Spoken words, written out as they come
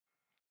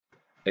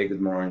Hey,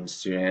 good morning,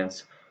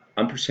 students.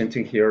 I'm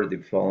presenting here the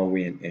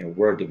following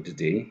word of the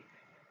day.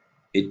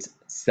 It's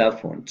cell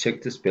phone.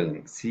 Check the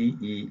spelling.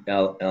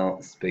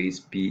 Cell space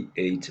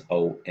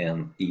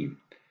phone.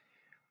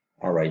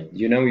 All right.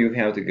 You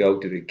have to go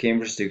to the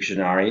Cambridge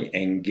Dictionary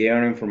and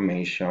get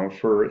information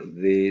for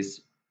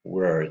this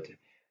word.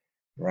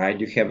 Right?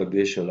 You have a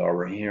visual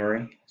over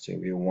here. So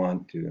if you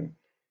want to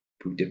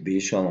put the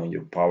visual on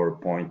your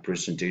PowerPoint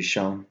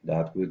presentation,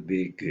 that would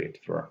be good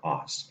for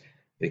us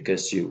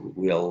because you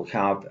will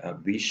have a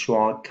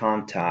visual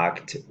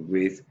contact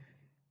with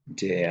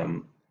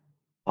the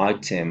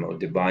item or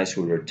device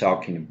we were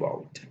talking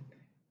about.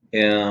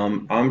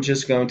 I'm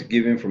just going to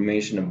give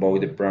information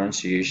about the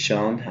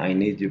pronunciation. I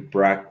need to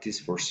practice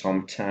for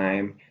some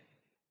time.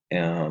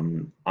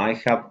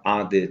 I have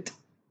added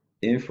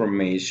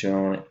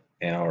information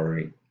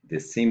or the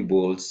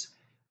symbols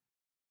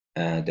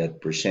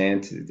that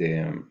present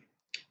the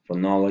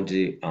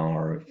phonology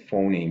or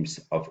phonemes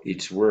of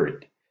each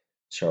word.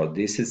 So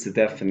this is the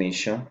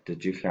definition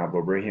that you have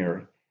over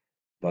here,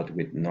 but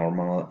with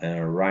normal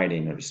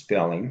writing or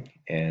spelling,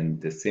 and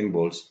the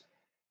symbols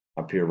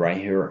appear right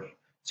here.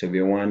 So if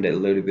you want a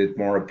little bit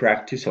more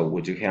practice, so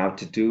what you have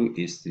to do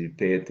is to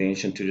pay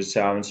attention to the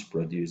sounds,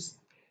 produce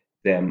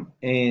them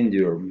in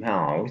your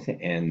mouth,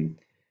 and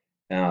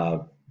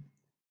uh,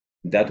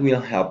 that will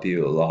help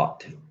you a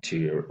lot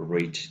to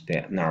reach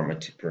the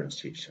normative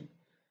pronunciation.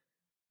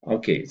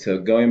 Okay, so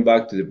going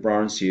back to the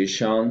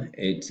pronunciation,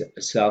 it's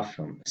cell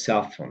phone,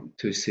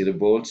 two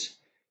syllables,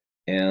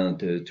 and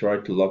try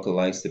to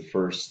localize the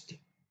first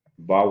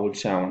vowel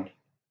sound.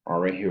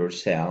 Right here,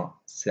 cell.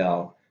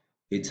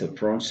 It's a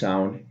front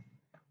sound.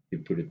 You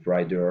put it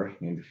right there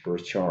in the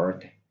first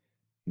chart.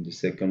 In the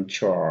second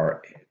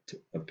chart,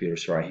 it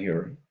appears right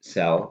here,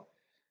 cell.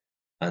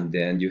 And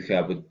then you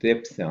have a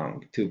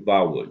diphthong, two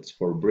vowels.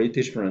 For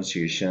British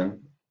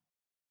pronunciation,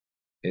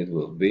 it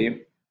will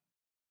be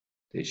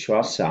the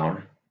short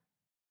sound,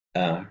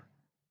 and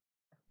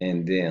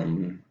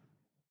then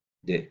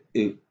the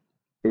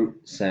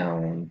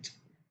sound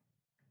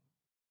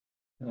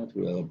that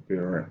will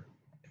appear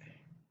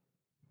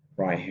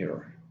right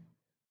here.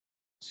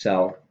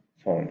 Cell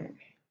phone,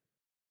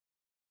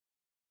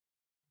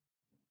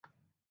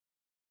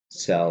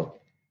 cell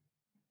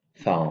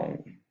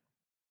phone.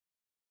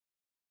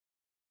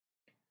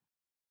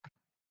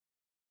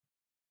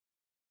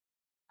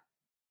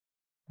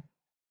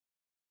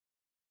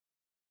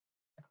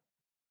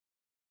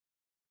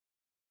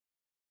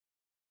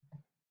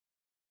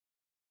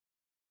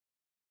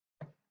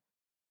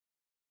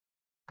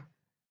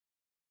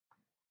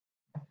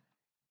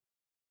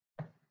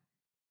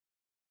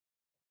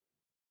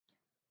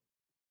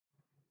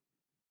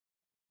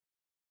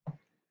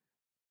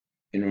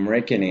 In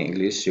American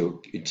English,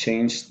 you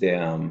change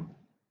the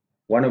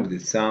one of the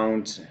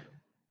sounds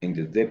in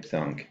the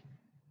diphthong.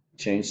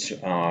 Change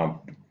the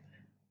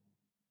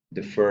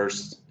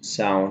first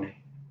sound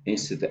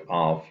instead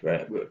of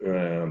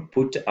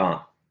put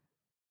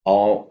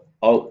o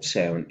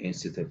sound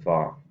instead of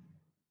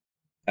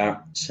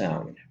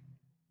sound.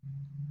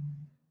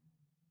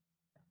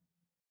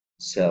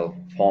 Cell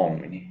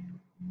phone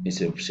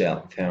instead of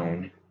cell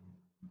phone.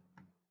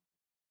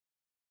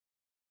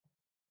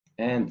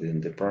 And then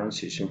the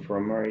pronunciation for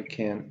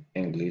American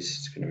English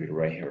is going to be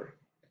right here.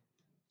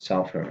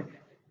 Cell phone.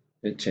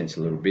 It changed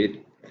a little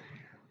bit.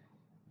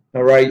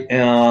 All right,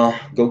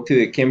 go to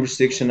the Cambridge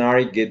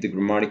Dictionary, get the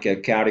grammatical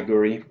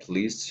category,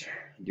 please.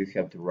 You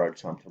have to write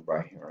something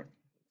right here.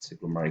 It's a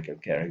grammatical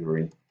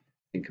category.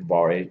 Think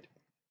about it.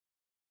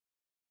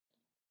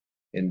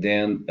 And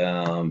then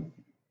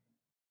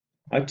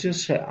I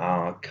just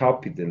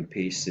copied and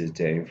pasted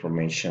the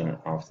information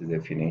of the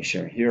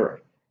definition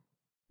here.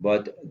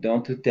 But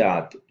don't do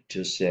that.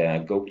 Just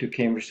go to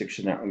Cambridge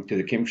Dictionary, to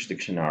the Cambridge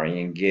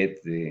Dictionary and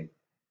get the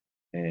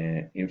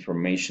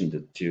information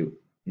that you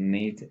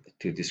need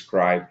to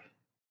describe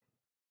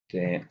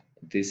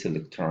this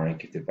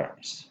electronic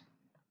device.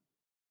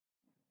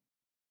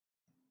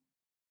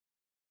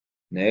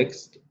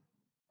 Next,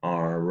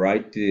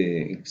 write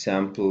the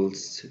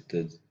examples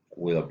that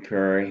will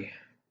appear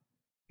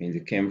in the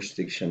Cambridge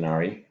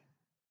Dictionary,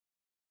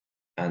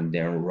 and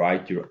then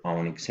write your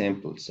own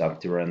examples.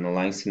 After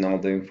analyzing all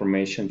the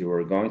information, you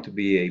are going to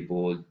be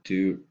able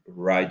to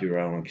write your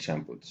own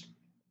examples.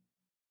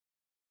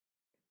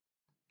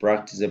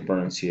 Practice the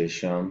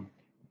pronunciation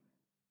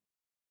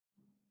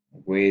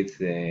with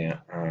the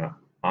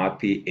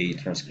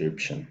IPA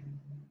transcription.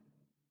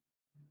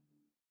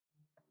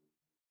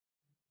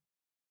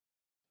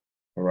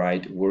 All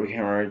right, work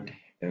hard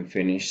and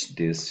finish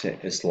this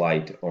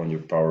slide on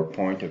your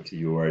PowerPoint. If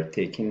you are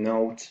taking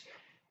notes,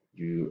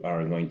 you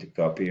are going to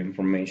copy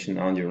information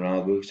on your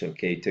notebooks.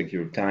 Okay, take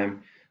your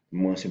time. The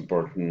most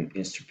important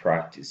is to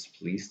practice,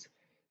 please.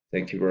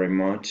 Thank you very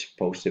much.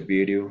 Post the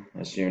video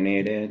as you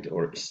need it,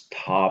 or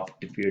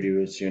stop the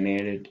video as you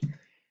need it,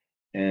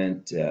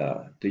 and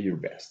do your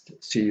best.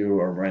 See you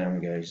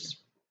around, guys.